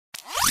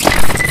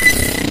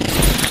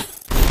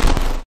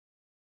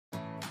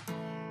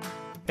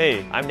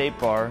Hey, I'm Nate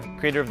Barr,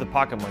 creator of the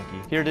Pocket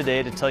Monkey, here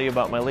today to tell you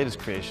about my latest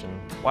creation,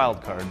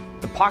 Wildcard.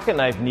 The pocket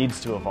knife needs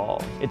to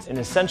evolve. It's an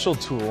essential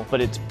tool, but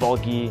it's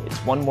bulky, it's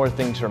one more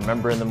thing to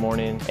remember in the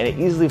morning, and it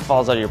easily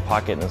falls out of your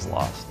pocket and is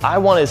lost. I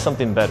wanted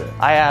something better.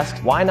 I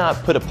asked, why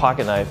not put a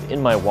pocket knife in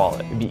my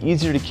wallet? It'd be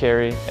easier to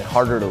carry and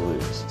harder to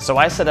lose. So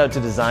I set out to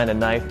design a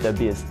knife that'd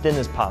be as thin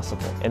as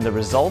possible, and the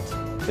result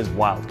is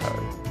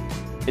Wildcard.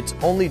 It's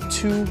only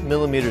 2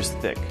 millimeters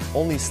thick,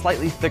 only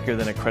slightly thicker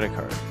than a credit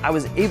card. I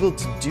was able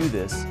to do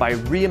this by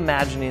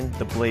reimagining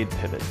the blade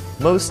pivot.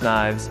 Most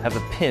knives have a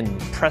pin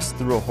pressed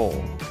through a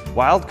hole.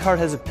 Wildcard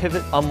has a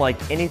pivot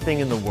unlike anything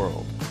in the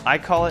world. I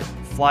call it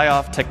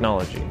fly-off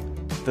technology.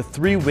 The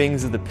 3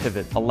 wings of the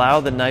pivot allow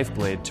the knife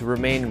blade to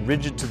remain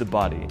rigid to the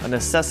body, a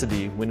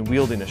necessity when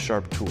wielding a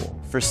sharp tool.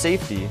 For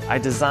safety, I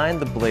designed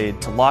the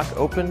blade to lock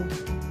open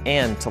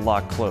and to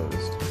lock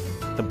closed.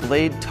 The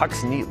blade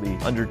tucks neatly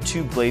under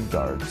 2 blade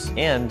guards,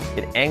 and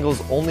it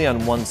angles only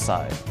on one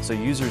side, so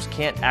users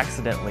can't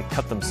accidentally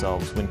cut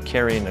themselves when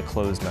carrying a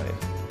closed knife.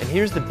 And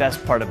here's the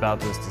best part about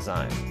this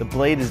design. The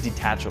blade is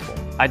detachable.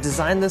 I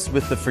designed this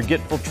with the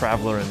forgetful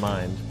traveler in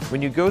mind.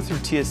 When you go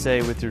through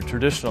TSA with your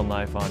traditional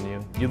knife on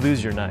you, you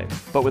lose your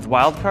knife. But with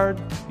Wildcard,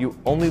 you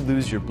only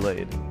lose your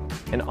blade.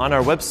 And on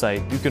our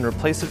website, you can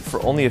replace it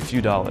for only a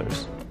few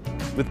dollars.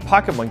 With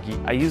Pocket Monkey,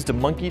 I used a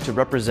monkey to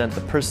represent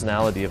the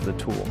personality of the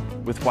tool.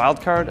 With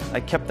Wildcard, I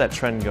kept that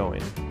trend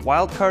going.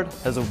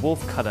 Wildcard has a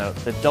wolf cutout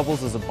that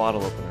doubles as a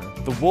bottle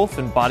opener. The wolf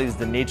embodies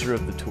the nature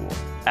of the tool,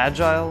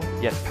 agile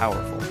yet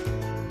powerful.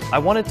 I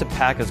wanted to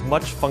pack as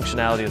much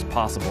functionality as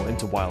possible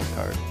into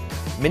Wildcard.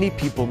 Many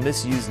people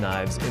misuse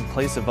knives in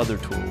place of other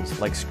tools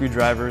like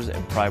screwdrivers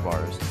and pry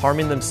bars,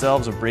 harming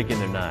themselves or breaking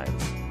their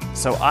knives.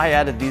 So I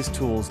added these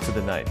tools to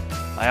the knife.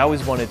 I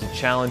always wanted to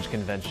challenge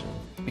convention.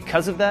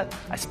 Because of that,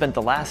 I spent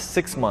the last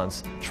 6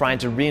 months trying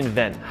to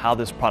reinvent how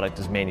this product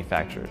is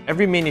manufactured.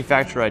 Every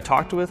manufacturer I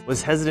talked with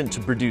was hesitant to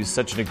produce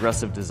such an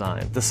aggressive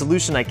design. The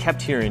solution I kept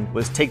hearing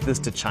was take this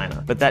to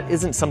China, but that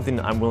isn't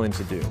something I'm willing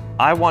to do.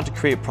 I want to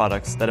create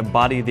products that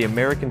embody the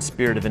American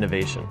spirit of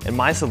innovation, and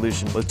my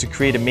solution was to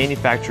create a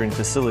manufacturing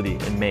facility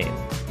in Maine.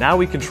 Now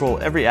we control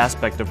every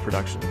aspect of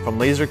production, from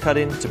laser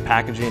cutting to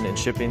packaging and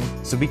shipping,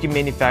 so we can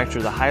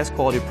manufacture the highest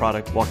quality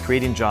product while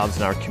creating jobs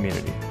in our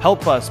community.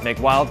 Help us make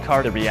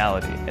Wildcard a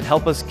reality, and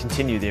help us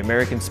continue the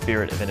American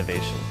spirit of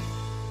innovation.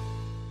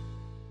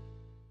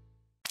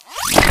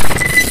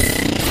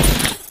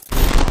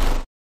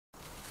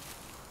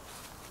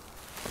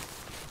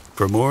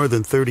 For more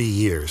than 30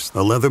 years,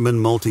 the Leatherman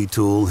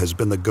multi-tool has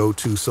been the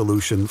go-to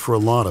solution for a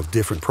lot of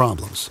different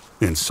problems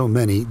in so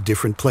many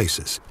different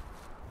places.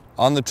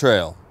 On the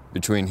trail,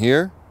 between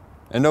here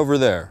and over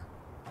there.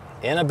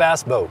 In a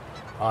bass boat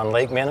on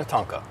Lake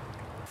Minnetonka.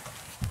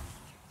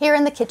 Here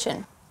in the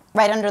kitchen,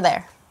 right under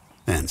there.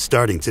 And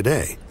starting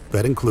today,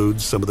 that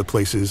includes some of the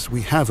places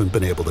we haven't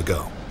been able to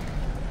go.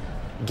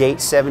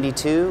 Gate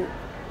 72,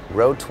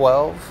 row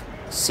 12,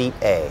 seat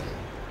A.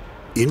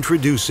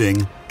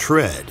 Introducing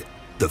Tread,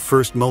 the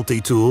first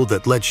multi-tool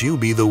that lets you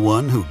be the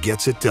one who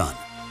gets it done,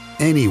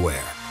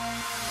 anywhere.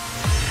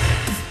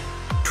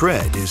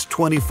 Tread is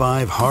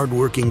 25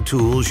 hard-working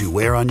tools you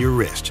wear on your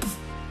wrist,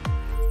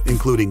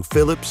 including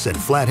Phillips and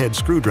flathead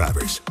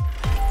screwdrivers,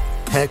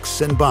 hex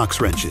and box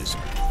wrenches,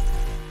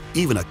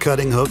 even a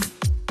cutting hook,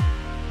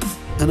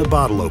 and a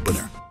bottle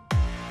opener.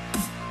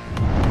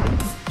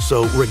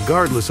 So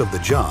regardless of the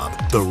job,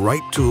 the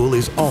right tool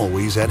is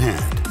always at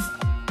hand.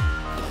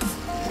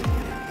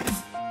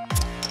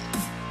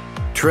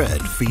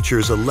 Tread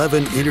features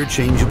 11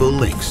 interchangeable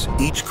links,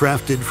 each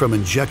crafted from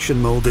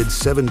injection-molded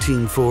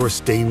 17-4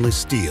 stainless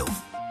steel.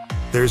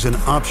 There's an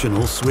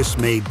optional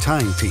Swiss-made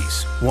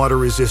timepiece,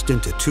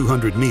 water-resistant to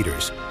 200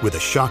 meters, with a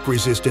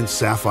shock-resistant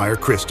sapphire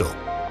crystal.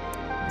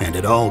 And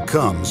it all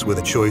comes with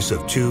a choice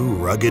of 2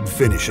 rugged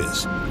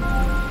finishes.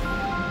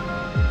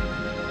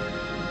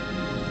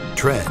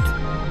 Tread,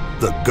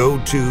 the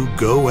go-to,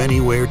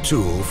 go-anywhere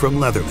tool from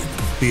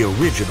Leatherman, the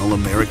original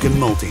American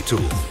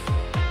multi-tool.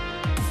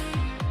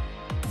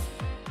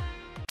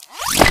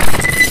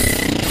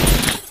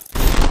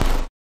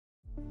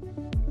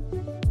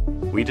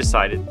 We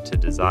decided to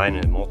design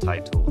a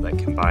multi-tool that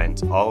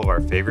combines all of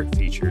our favorite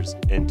features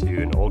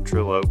into an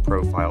ultra-low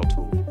profile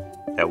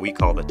tool that we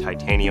call the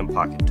Titanium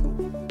Pocket Tool.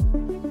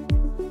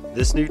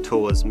 This new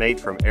tool is made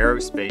from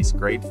aerospace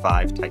grade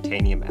 5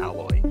 titanium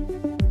alloy.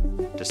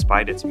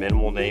 Despite its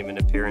minimal name and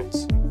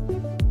appearance,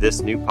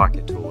 this new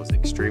pocket tool is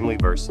extremely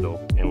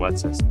versatile and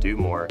lets us do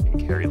more and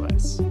carry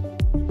less.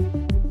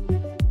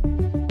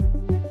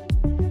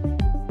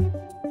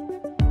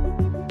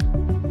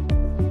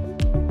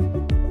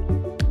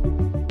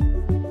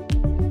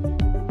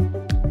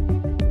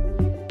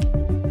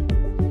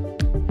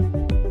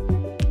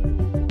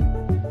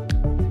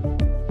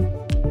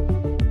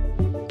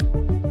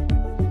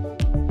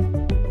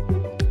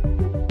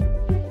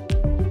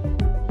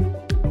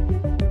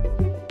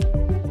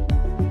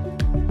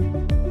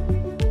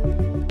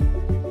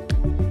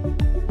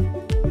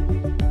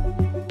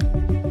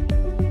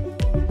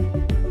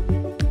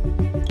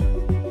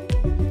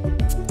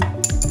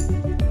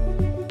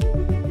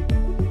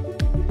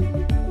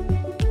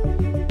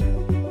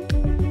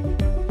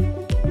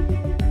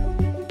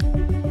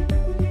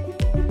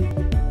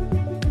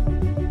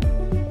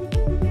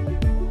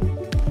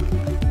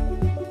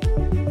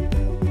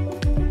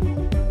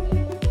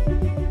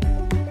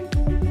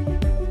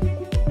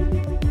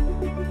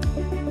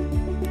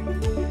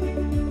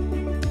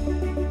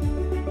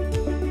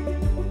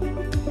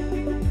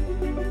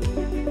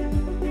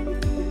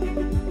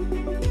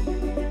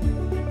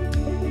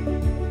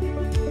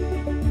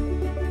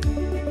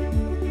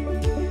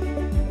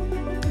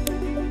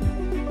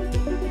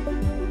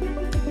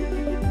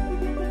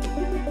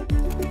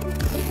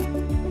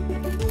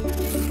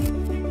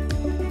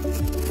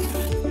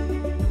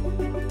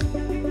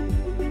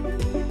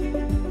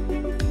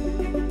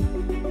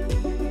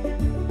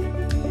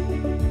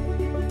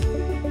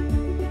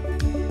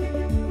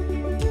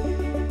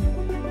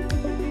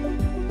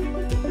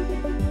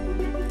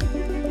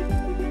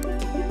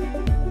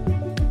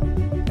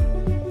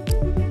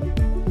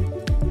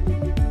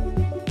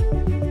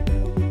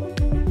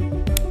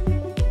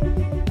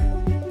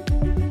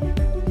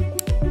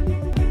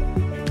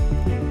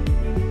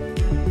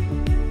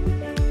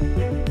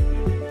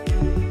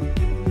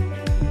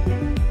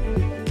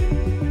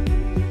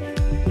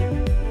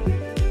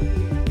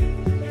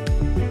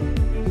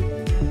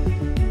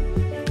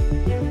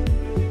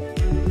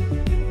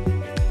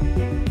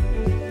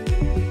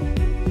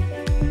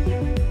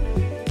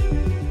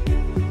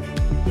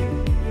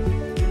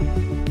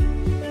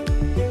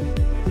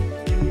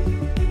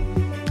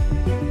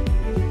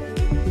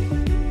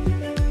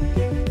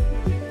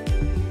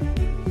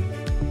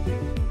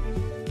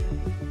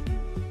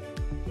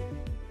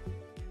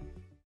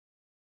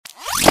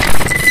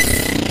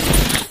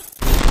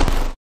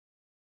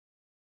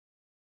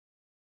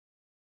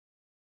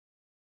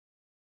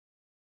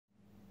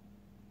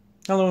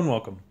 Hello and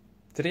welcome.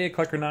 Today at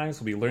Klecker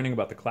Knives we'll be learning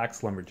about the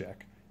Clax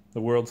Lumberjack,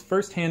 the world's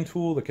first hand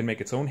tool that can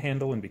make its own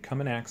handle and become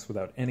an axe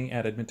without any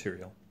added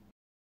material.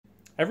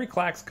 Every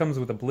Clax comes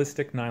with a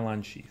ballistic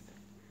nylon sheath.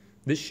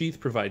 This sheath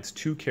provides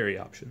two carry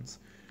options.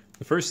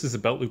 The first is a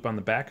belt loop on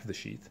the back of the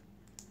sheath.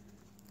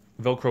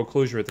 Velcro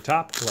closure at the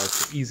top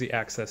allows for easy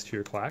access to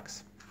your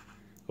Clax.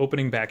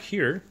 Opening back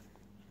here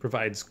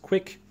provides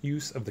quick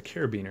use of the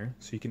carabiner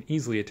so you can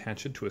easily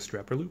attach it to a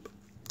strap or loop.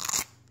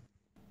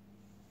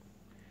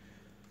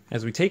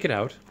 As we take it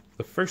out,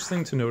 the first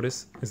thing to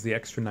notice is the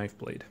extra knife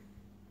blade.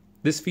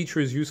 This feature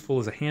is useful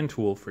as a hand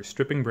tool for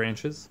stripping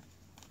branches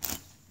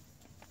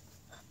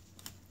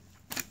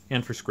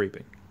and for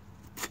scraping.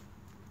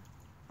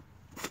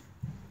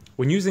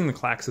 When using the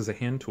Clax as a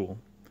hand tool,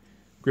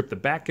 grip the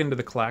back end of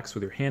the Clax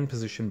with your hand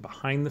positioned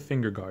behind the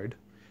finger guard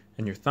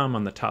and your thumb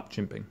on the top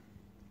jimping.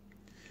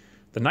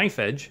 The knife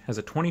edge has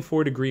a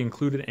 24-degree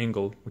included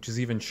angle, which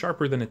is even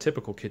sharper than a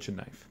typical kitchen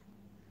knife.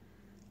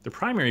 The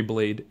primary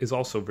blade is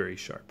also very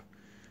sharp.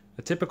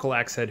 A typical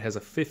axe head has a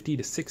 50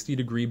 to 60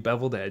 degree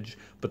beveled edge,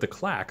 but the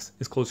Clax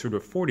is closer to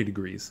 40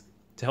 degrees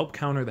to help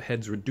counter the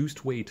head's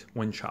reduced weight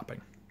when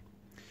chopping.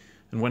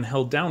 And when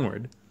held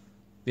downward,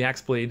 the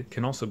axe blade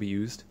can also be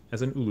used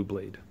as an ulu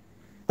blade.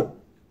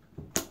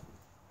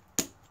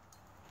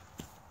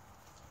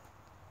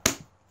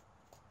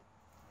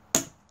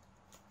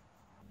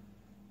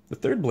 The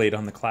third blade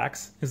on the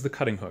Clax is the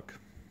cutting hook.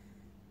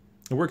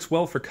 It works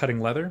well for cutting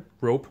leather,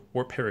 rope,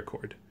 or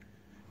paracord.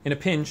 In a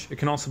pinch, it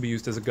can also be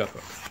used as a gut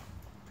hook.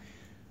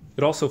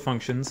 It also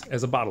functions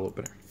as a bottle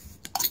opener.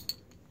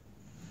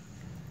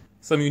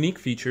 Some unique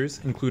features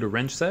include a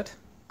wrench set,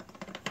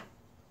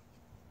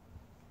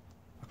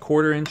 a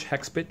 1/4-inch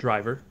hex bit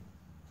driver.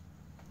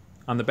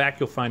 On the back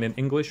you'll find an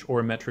English or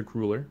a metric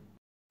ruler,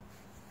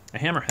 a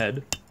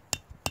hammerhead,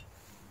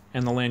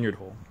 and the lanyard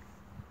hole.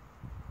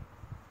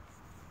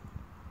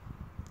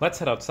 Let's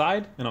head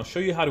outside and I'll show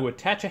you how to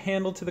attach a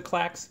handle to the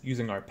Clax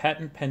using our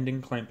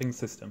patent-pending clamping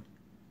system.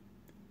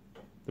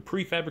 The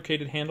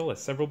prefabricated handle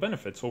has several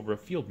benefits over a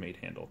field-made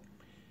handle.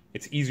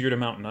 It's easier to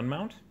mount and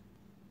unmount.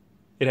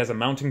 It has a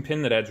mounting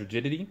pin that adds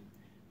rigidity,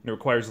 and it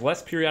requires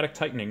less periodic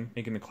tightening,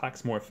 making the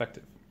Clax more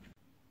effective.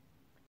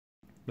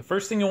 The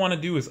first thing you'll want to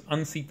do is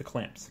unseat the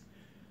clamps.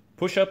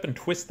 Push up and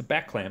twist the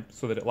back clamp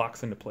so that it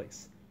locks into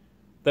place.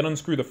 Then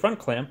unscrew the front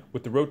clamp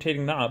with the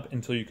rotating knob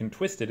until you can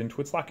twist it into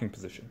its locking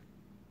position.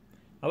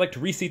 I like to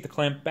reseat the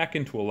clamp back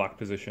into a lock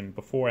position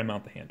before I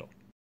mount the handle.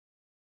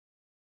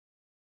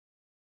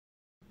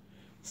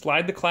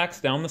 Slide the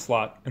Clax down the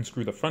slot and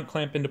screw the front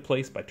clamp into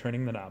place by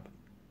turning the knob.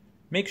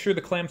 Make sure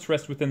the clamps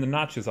rest within the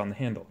notches on the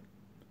handle.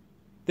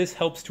 This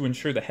helps to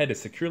ensure the head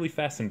is securely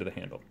fastened to the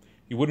handle.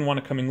 You wouldn't want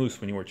it coming loose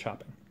when you were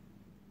chopping.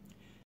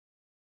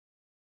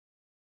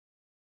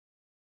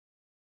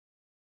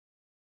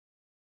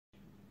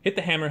 Hit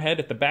the hammerhead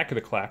at the back of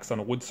the Clax on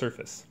a wood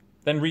surface.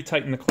 Then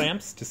retighten the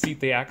clamps to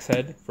seat the axe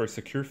head for a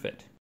secure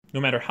fit.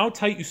 No matter how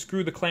tight you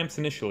screw the clamps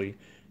initially,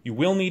 you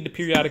will need to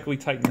periodically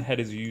tighten the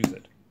head as you use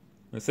it.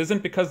 This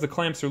isn't because the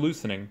clamps are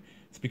loosening,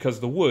 it's because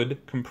the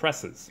wood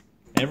compresses.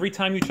 Every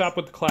time you chop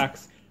with the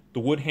Clax,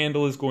 the wood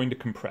handle is going to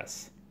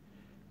compress.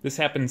 This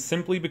happens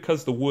simply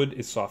because the wood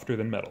is softer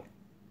than metal.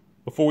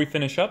 Before we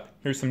finish up,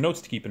 here's some notes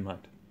to keep in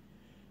mind.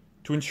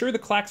 To ensure the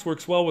Clax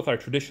works well with our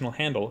traditional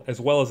handle, as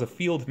well as a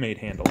field-made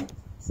handle,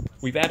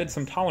 we've added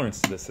some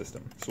tolerance to this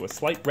system, so a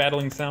slight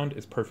rattling sound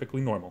is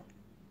perfectly normal.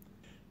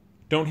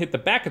 Don't hit the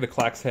back of the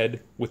Clax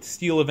head with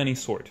steel of any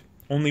sort,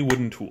 only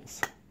wooden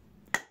tools.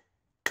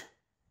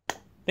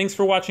 Thanks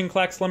for watching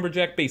Clax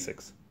Lumberjack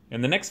Basics.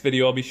 In the next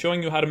video I'll be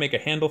showing you how to make a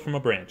handle from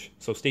a branch,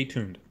 so stay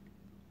tuned.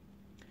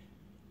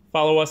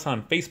 Follow us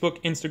on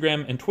Facebook,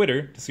 Instagram, and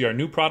Twitter to see our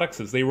new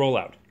products as they roll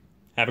out.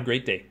 Have a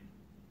great day.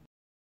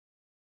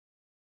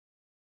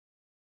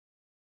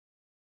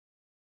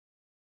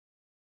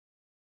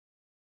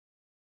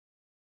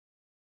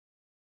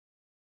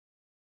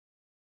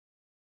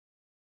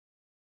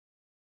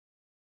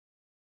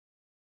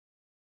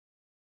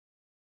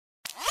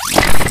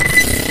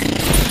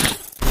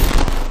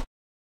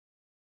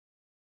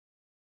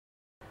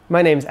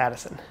 My name's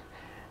Addison.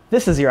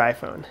 This is your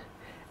iPhone.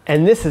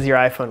 And this is your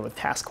iPhone with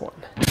Task One.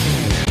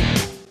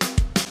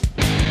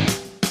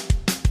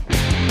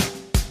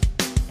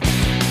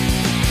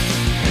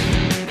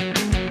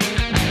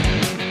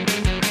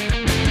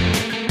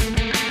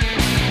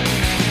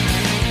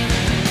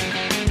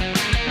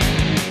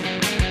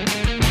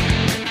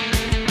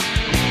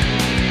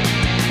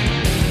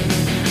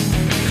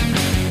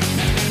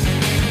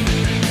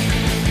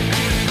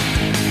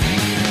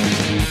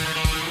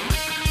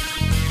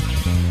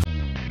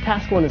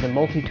 Task One is a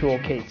multi-tool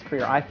case for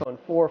your iPhone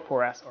 4,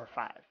 4S, or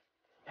 5.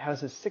 It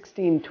houses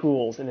 16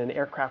 tools in an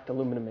aircraft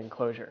aluminum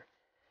enclosure.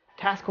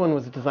 Task One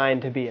was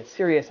designed to be a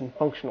serious and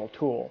functional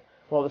tool,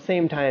 while at the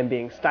same time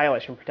being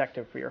stylish and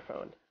protective for your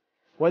phone.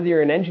 Whether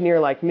you're an engineer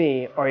like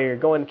me, or you're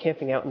going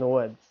camping out in the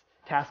woods,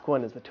 Task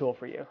One is the tool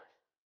for you.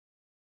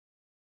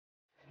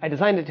 I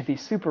designed it to be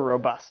super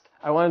robust.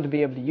 I wanted to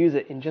be able to use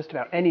it in just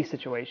about any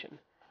situation.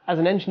 As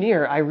an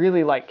engineer, I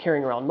really like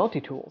carrying around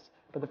multi-tools,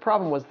 But the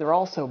problem was they're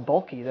all so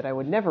bulky that I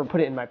would never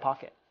put it in my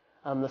pocket.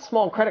 The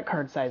small credit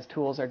card size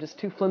tools are just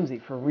too flimsy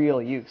for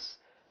real use.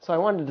 So I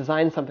wanted to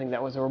design something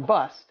that was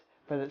robust,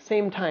 but at the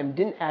same time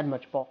didn't add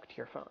much bulk to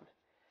your phone.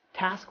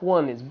 Task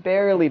One is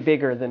barely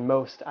bigger than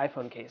most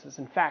iPhone cases.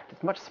 In fact,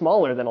 it's much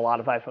smaller than a lot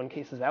of iPhone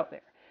cases out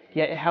there.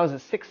 Yet it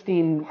houses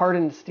 16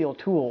 hardened steel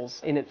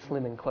tools in its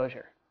slim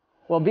enclosure.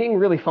 While being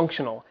really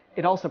functional,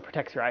 it also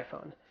protects your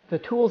iPhone. The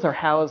tools are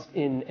housed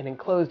in an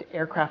enclosed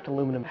aircraft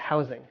aluminum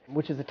housing,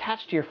 which is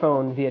attached to your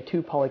phone via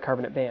 2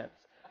 polycarbonate bands.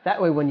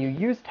 That way, when you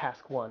use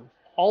Task One,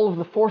 all of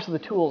the force of the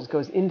tools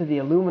goes into the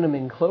aluminum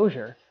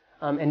enclosure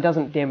and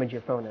doesn't damage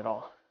your phone at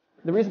all.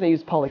 The reason I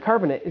used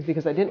polycarbonate is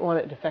because I didn't want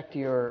it to affect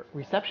your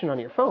reception on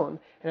your phone,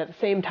 and at the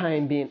same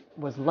time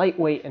was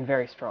lightweight and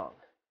very strong.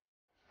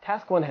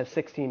 Task One has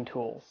 16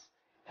 tools.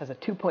 It has a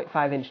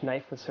 2.5-inch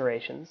knife with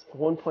serrations, a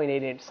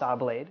 1.8-inch saw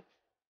blade,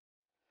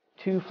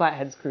 2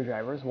 flathead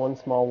screwdrivers, 1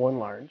 small, 1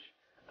 large,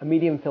 a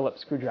medium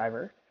Phillips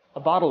screwdriver, a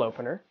bottle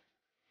opener,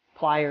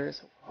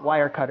 pliers,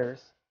 wire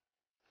cutters,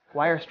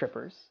 wire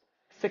strippers,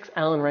 6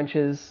 Allen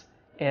wrenches,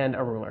 and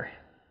a ruler.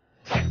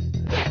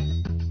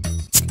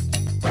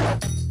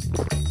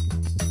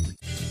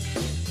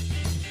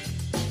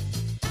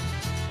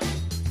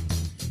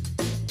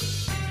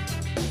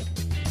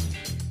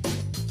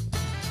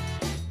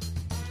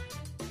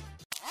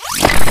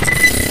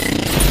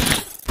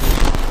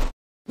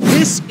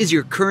 This is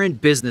your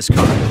current business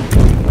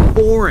card.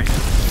 Boring,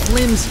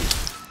 flimsy,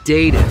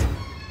 dated.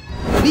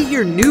 Meet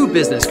your new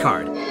business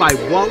card by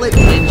Wallet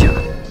Ninja.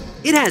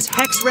 It has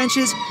hex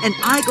wrenches, an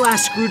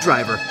eyeglass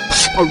screwdriver,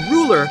 a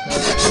ruler,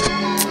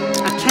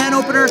 a can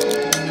opener,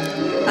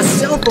 a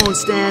cell phone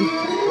stand,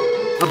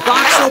 a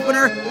box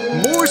opener,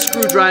 more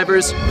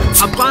screwdrivers,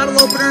 a bottle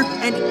opener,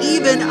 and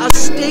even a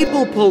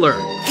staple puller.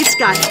 It's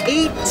got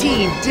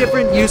 18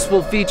 different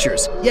useful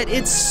features, yet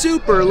it's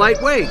super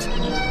lightweight.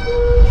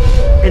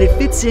 And it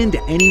fits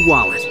into any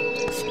wallet.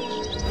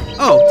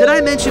 Oh, did I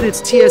mention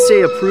it's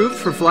TSA approved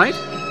for flight?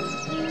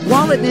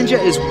 Wallet Ninja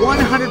is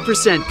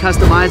 100%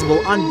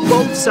 customizable on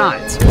both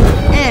sides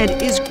and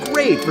is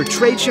great for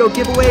trade show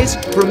giveaways,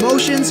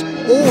 promotions,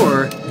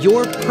 or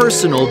your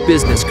personal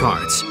business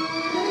cards.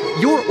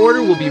 Your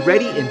order will be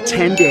ready in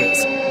 10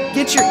 days.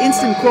 Get your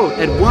instant quote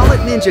at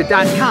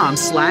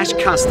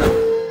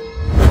walletninja.com/custom.